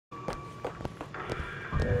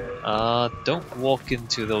Don't walk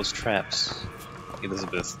into those traps,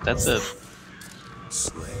 Elizabeth. That's it.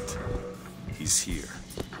 Slate. He's here.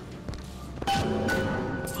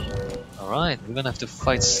 Alright, we're gonna have to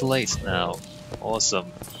fight Slate now.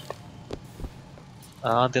 Awesome.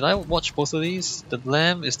 Did I watch both of these? The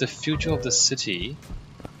Lamb is the future of the city.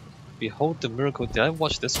 Behold the miracle. Did I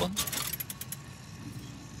watch this one?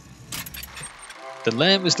 The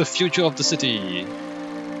Lamb is the future of the city.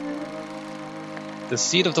 The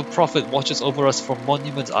seed of the prophet watches over us from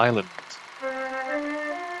Monument Island.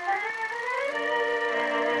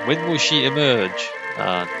 When will she emerge?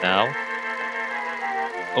 Now.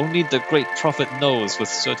 Only the great prophet knows with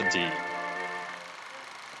certainty.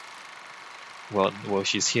 Well,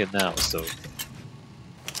 she's here now, so.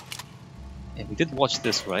 And we did watch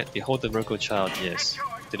this, right? Behold the miracle child, yes.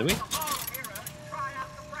 Did we?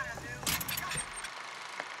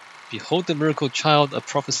 Behold the miracle child, a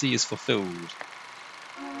prophecy is fulfilled.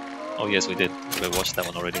 Oh yes, we did. We watched that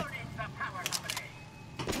one already.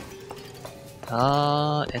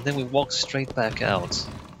 And then we walked straight back out. So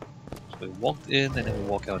we walked in and then we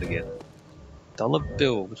walk out again. Dollar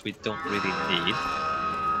bill, which we don't really need.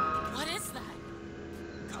 What is that?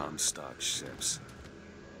 Comstock ships.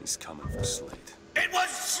 He's coming for Slate. It was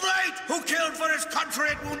Slate who killed for his country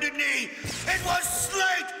at Wounded Knee! It was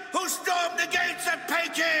Slate who stormed the gates at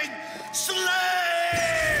Peking!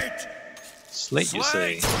 Slate! Slate, you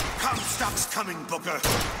say? Comstock's coming, Booker.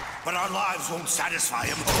 But our lives won't satisfy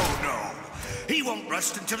him, oh no. He won't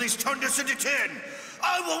rest until he's turned us into tin.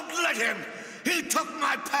 I won't let him. He took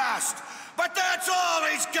my past, but that's all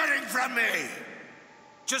he's getting from me.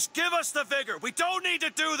 Just give us the vigor. We don't need to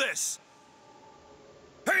do this.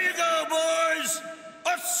 Here you go, boys.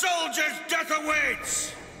 A soldier's death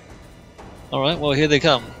awaits. Alright, well here they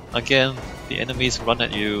come. Again, the enemies run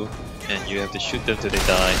at you, and you have to shoot them till they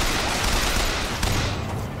die.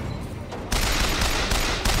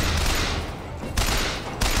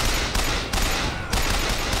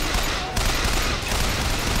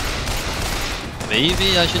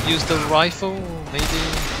 Maybe I should use the rifle, maybe?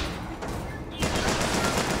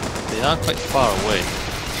 They are quite far away.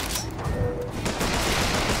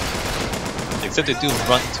 Except they do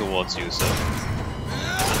run towards you, so...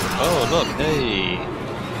 Oh look, hey!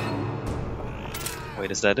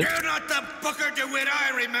 Wait, is that it? You're not the Booker DeWitt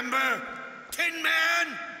I remember! Tin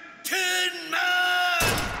Man! Tin Man!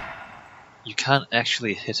 You can't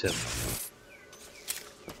actually hit him.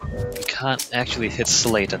 You can't actually hit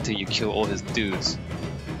Slate until you kill all his dudes.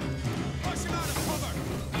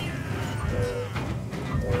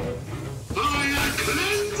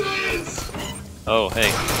 Oh,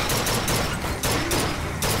 hey.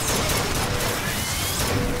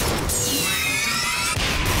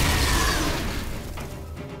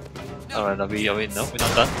 Alright, no, we're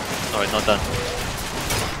not done? Alright, not done.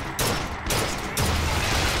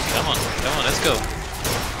 Come on, let's go.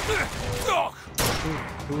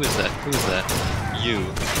 Who is that? Who is that? You.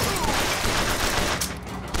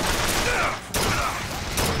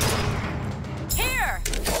 Here!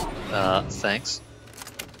 Thanks.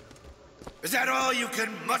 Is that all you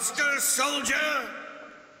can muster, soldier?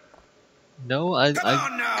 No, I Come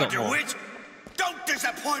on now, got more. DeWitt! Don't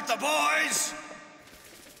disappoint the boys!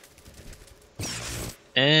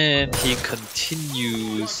 And he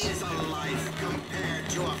continues.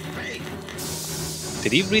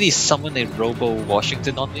 Did he really summon a Robo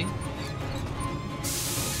Washington on me?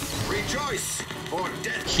 Rejoice, for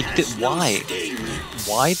death He did. has no Why? sting.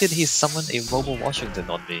 Why did he summon a Robo Washington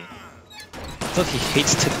on me? I thought he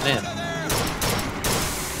hates Tin Men.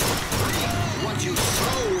 What you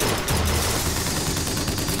sow.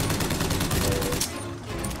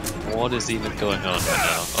 What is even going on right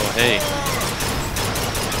now? Oh hey.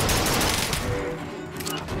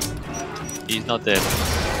 He's not dead.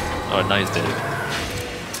 Oh, now he's dead.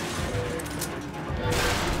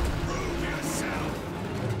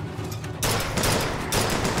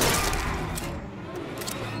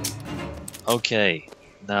 Okay,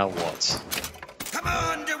 now what? Come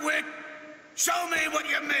on, DeWitt! Show me what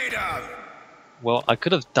you're made of! Well, I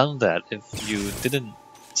could have done that if you didn't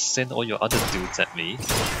send all your other dudes at me.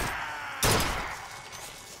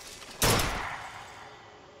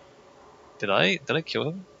 Did I kill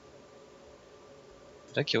him?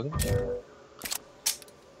 Did I kill him?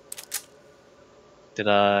 Did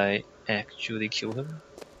I actually kill him?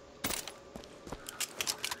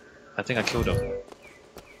 I think I killed him.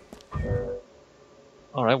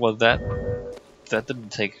 Alright, well that didn't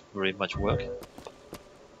take very much work.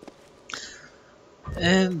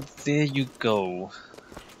 And there you go.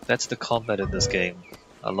 That's the combat in this game.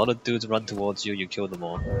 A lot of dudes run towards you, you kill them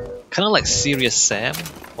all. Kinda like Serious Sam,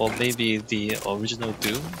 or maybe the original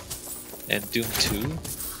Doom. and Doom 2.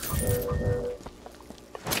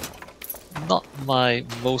 Not my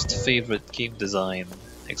most favorite game design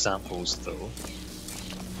examples though.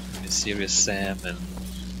 Serious Sam and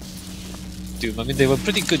Doom, I mean they were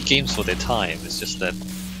pretty good games for their time, it's just that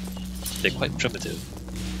they're quite primitive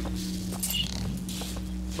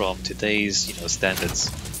from today's, standards.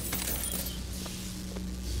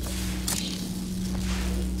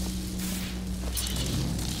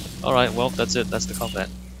 Alright, well that's it, that's the combat.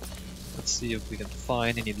 Let's see if we can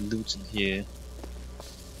find any loot in here.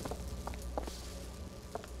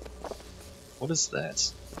 What is that?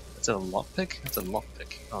 Is that a lockpick? It's a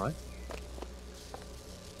lockpick, alright.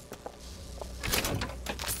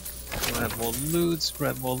 Grab more loot,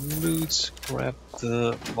 grab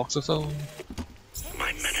the voxophone.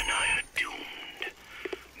 My men and I are doomed.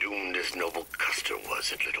 Doomed as noble Custer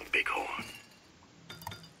was at Little Bighorn.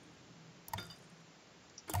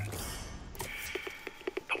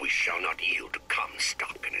 But we shall not yield to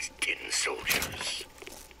Comstock and his 10 soldiers.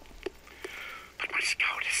 But my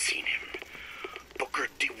scout has seen him. Booker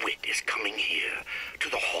DeWitt is coming here to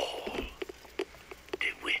the hall.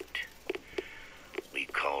 DeWitt. We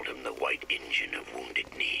called him the White Engine of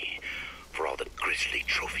Wounded Knee for all the grisly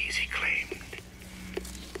trophies he claimed.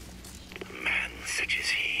 A man such as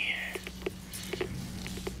he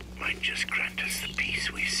might just grant us the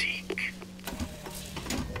peace we seek.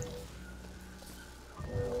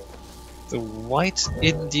 The White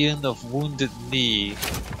Indian of Wounded Knee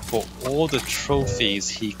for all the trophies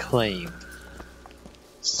he claimed.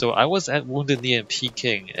 So I was at Wounded Knee in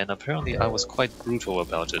Peking, and apparently I was quite brutal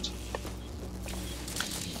about it.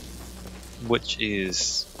 Which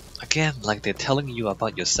is, again, like they're telling you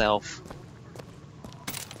about yourself.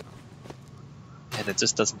 And it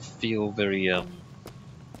just doesn't feel very,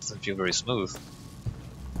 smooth.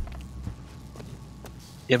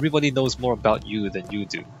 Everybody knows more about you than you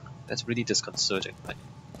do. That's really disconcerting, right?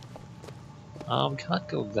 Can't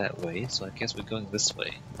go that way, so I guess we're going this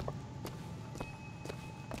way.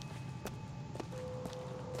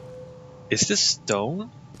 Is this stone?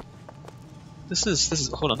 This is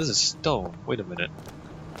hold on, this is stone. Wait a minute.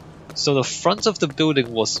 So the front of the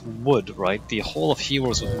building was wood, right? The Hall of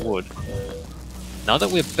Heroes was wood. Now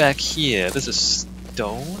that we're back here, this is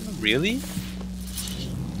stone? Really?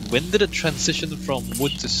 When did it transition from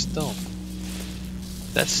wood to stone?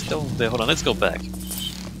 That's stone there. Hold on, let's go back.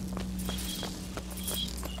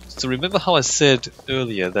 So remember how I said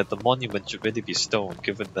earlier that the monument should really be stone,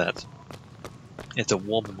 given that it's a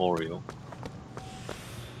war memorial.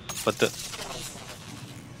 But the...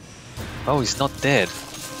 Oh, he's not dead.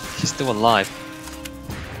 He's still alive.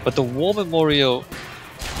 But the war memorial...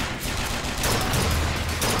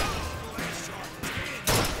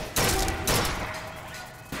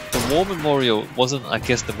 The war memorial wasn't, I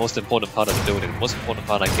guess, the most important part of the building. The most important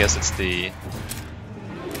part, I guess, it's the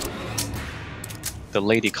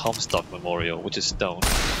Lady Comstock Memorial, which is stone.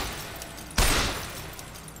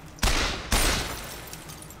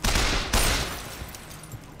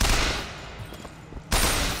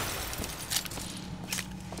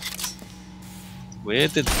 Where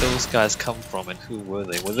did those guys come from and who were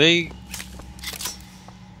they? Were they...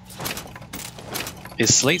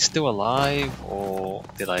 Is Slate still alive or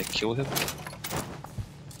did I kill him?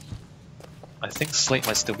 I think Slate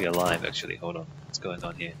might still be alive actually, hold on. What's going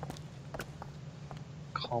on here?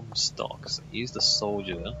 Comstock, so he's the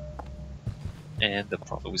soldier and the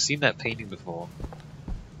prophet. We've seen that painting before.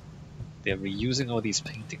 They're reusing all these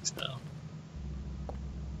paintings now.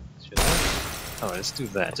 Should I? Alright, let's do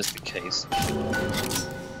that just in case.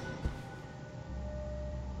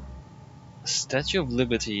 Statue of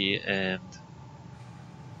Liberty and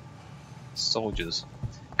soldiers.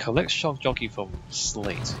 Collect shock jockey from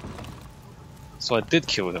Slate. So I did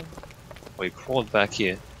kill him. Well, he crawled back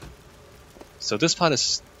here. So this part is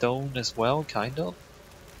stone as well, kind of?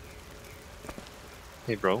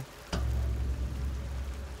 Hey bro.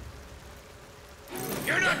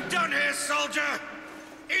 You're not done here, soldier!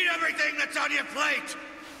 Eat everything that's on your plate!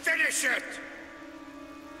 Finish it!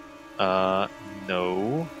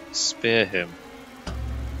 No. Spare him.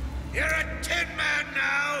 You're a tin man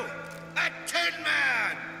now! A tin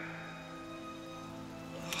man!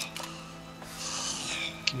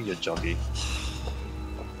 Give me your jockey.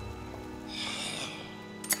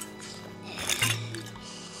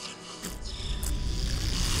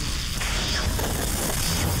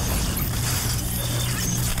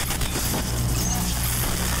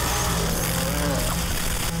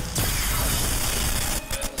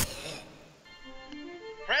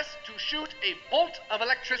 Press to shoot a bolt of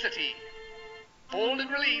electricity. Hold and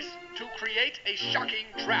release to create a shocking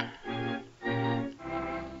trap.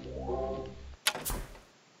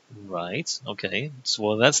 Right, okay. So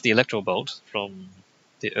well, that's the Electro Bolt from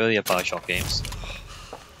the earlier Bioshock games.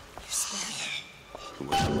 Who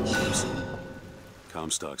was it?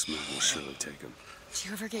 Comstock's men will surely take him. Do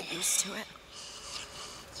you ever get used to it?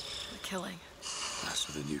 The killing.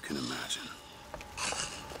 Faster than you can imagine.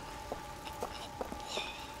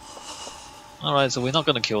 Alright, so we're not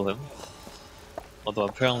gonna kill him. Although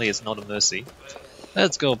apparently it's not a mercy.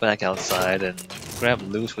 Let's go back outside and grab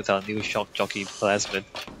loot with our new shock jockey plasmid.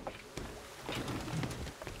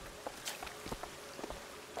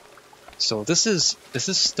 So this is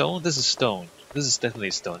stone, this is stone. This is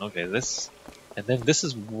definitely stone. Okay, this and then this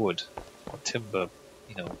is wood or timber,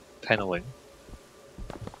 you know, paneling.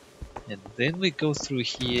 And then we go through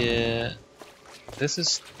here. This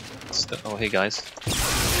is oh hey guys.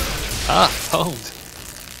 Ah, found!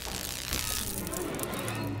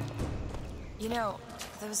 You know,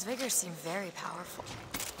 those vigors seem very powerful.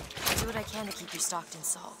 I'll do what I can to keep you stocked in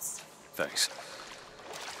salts. Thanks.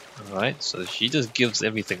 Alright, so she just gives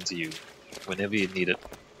everything to you whenever you need it.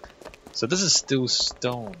 So this is still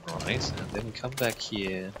stone, right? And then we come back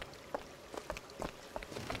here.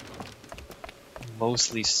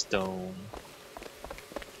 Mostly stone.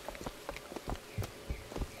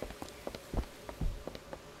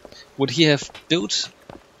 Would he have built...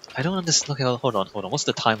 I don't understand. Okay, hold on. What's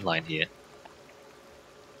the timeline here?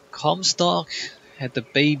 Comstock had the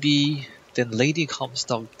baby, then Lady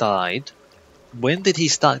Comstock died. When did he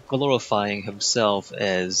start glorifying himself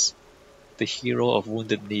as the hero of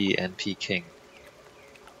Wounded Knee and Peking?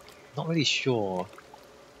 Not really sure.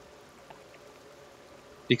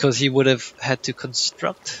 Because he would have had to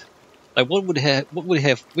construct... Like,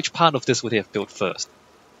 which part of this would he have built first?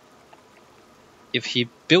 If he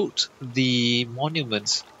built the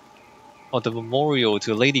monument or the memorial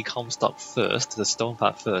to Lady Comstock first, the stone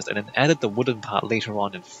part first, and then added the wooden part later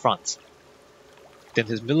on in front, then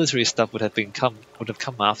his military stuff would have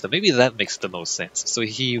come after. Maybe that makes the most sense. So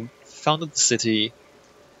he founded the city,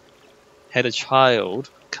 had a child,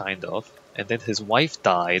 kind of, and then his wife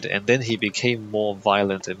died, and then he became more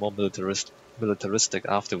violent and more militaristic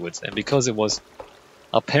afterwards. And because it was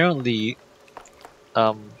apparently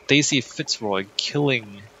Daisy Fitzroy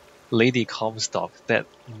killing Lady Comstock that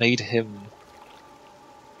made him,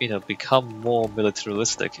 you know, become more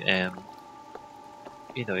militaristic and,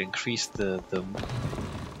 you know, increase the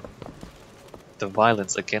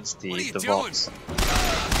violence against the Vox.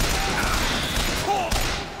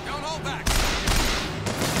 Don't hold back.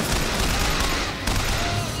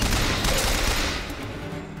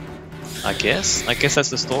 I guess that's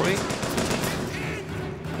the story.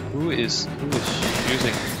 Who is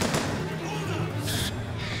shooting?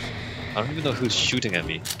 I don't even know who's shooting at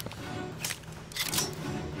me.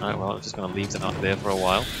 Alright, well, I'm just gonna leave them out there for a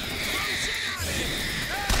while.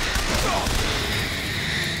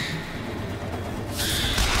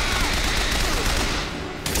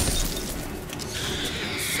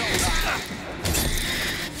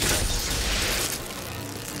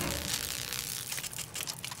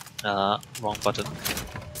 Wrong button.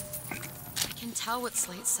 I can tell what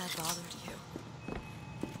Slate said bothered you.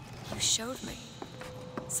 You showed me.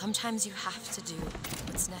 Sometimes you have to do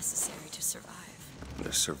what's necessary to survive.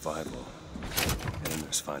 There's survival, and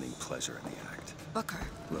there's finding pleasure in the act. Booker.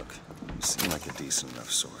 Look, you seem like a decent enough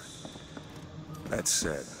sort. That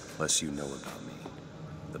said, less you know about me,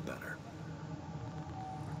 the better.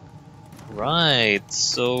 Right,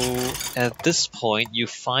 so at this point you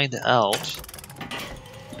find out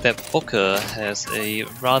that Booker has a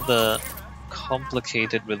rather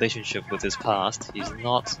complicated relationship with his past. He's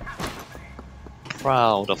not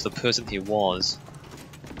proud of the person he was.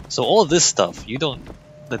 So all this stuff, you don't...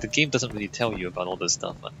 Like, the game doesn't really tell you about all this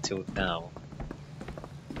stuff until now.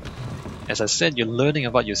 As I said, you're learning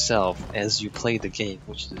about yourself as you play the game,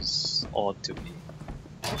 which is odd to me.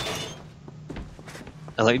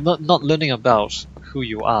 And like, not learning about who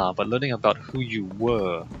you are, but learning about who you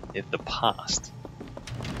were in the past.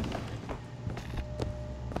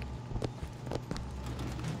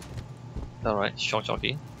 Alright, shock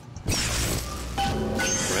jockey.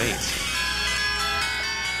 Great.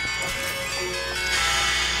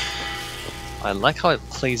 I like how it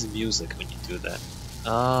plays music when you do that.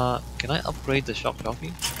 Can I upgrade the shock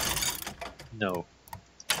jockey? No.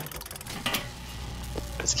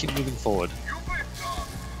 Let's keep moving forward.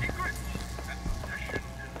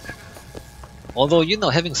 Although, you know,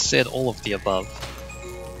 having said all of the above...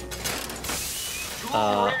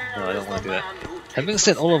 no, I don't want to do that. Having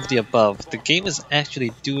said all of the above, the game is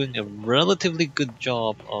actually doing a relatively good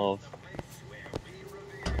job of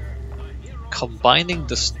combining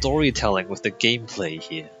the storytelling with the gameplay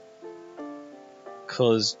here.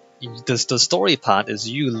 Because the story part is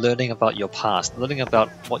you learning about your past, learning about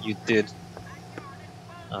what you did.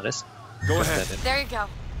 Oh, let's Go put ahead. that in. There you go.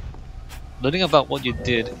 Learning about what you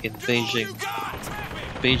did in Beijing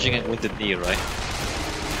and Wounded Knee, right?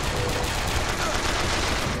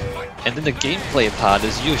 And then the gameplay part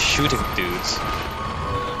is you shooting dudes.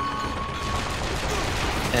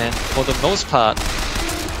 And for the most part,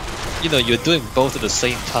 you know, you're doing both at the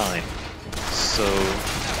same time. So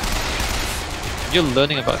you're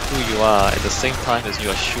learning about who you are at the same time as you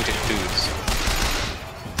are shooting dudes.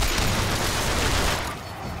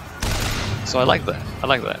 So I like that. I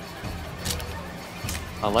like that.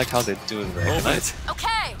 I like how they're doing that. Can I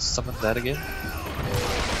Okay. summon that again?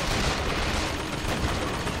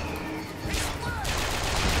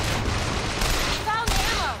 Found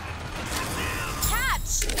ammo.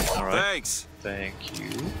 Catch. Alright. Thanks. Thank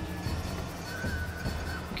you.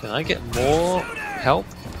 Can I get more help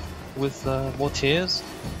with more tears?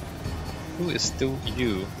 Who is still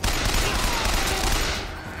you?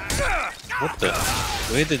 What the?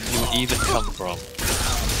 Where did you even come from?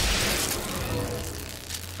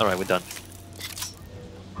 Alright, we're done.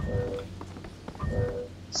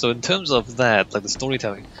 So in terms of that, like the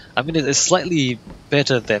storytelling, I mean it's slightly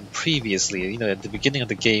better than previously. You know, at the beginning of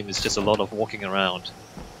the game it's just a lot of walking around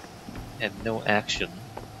and no action.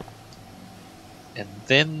 And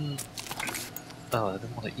then... oh, I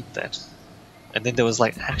didn't want to eat that. And then there was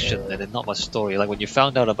like action and then not much story. Like when you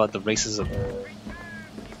found out about the racism,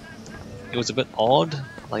 it was a bit odd.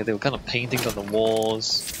 Like they were kind of paintings on the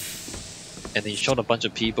walls, and then you shot a bunch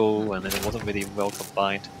of people, and then it wasn't really well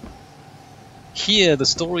combined. Here, the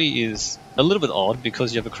story is a little bit odd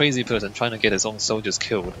because you have a crazy person trying to get his own soldiers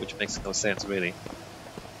killed, which makes no sense really.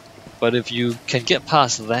 But if you can get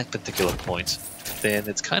past that particular point, then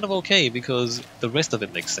it's kind of okay because the rest of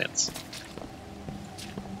it makes sense.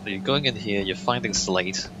 So you're going in here, you're finding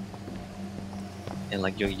Slate, and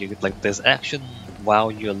like you like there's action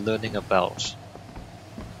while you're learning about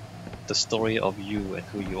the story of you and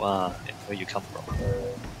who you are and where you come from.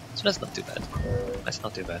 So that's not too bad. That's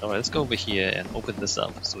not too bad. Alright, let's go over here and open this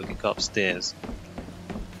up so we can go upstairs.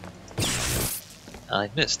 I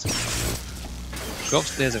missed. Go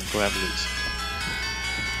upstairs and grab loot.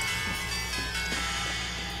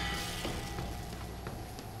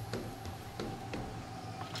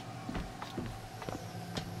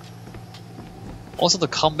 Also, the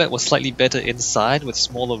combat was slightly better inside with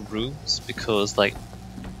smaller rooms because, like,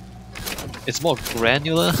 it's more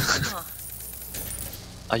granular.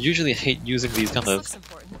 I usually hate using these kind of...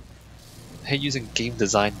 hate using game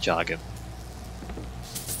design jargon.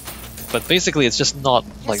 But basically, it's just not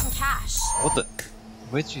like... Here's some cash. what the...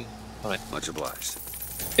 where'd you... alright. Much obliged.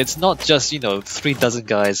 It's not just, you know, 3 dozen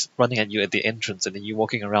guys running at you at the entrance and then you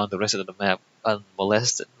walking around the rest of the map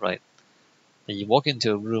unmolested, right? And you walk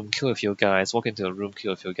into a room, kill a few guys, walk into a room,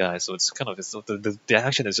 kill a few guys, so it's kind of, the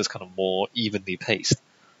action is just kind of more evenly paced.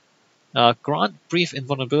 Grant brief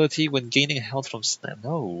invulnerability when gaining health from snap.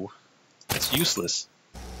 No, that's useless.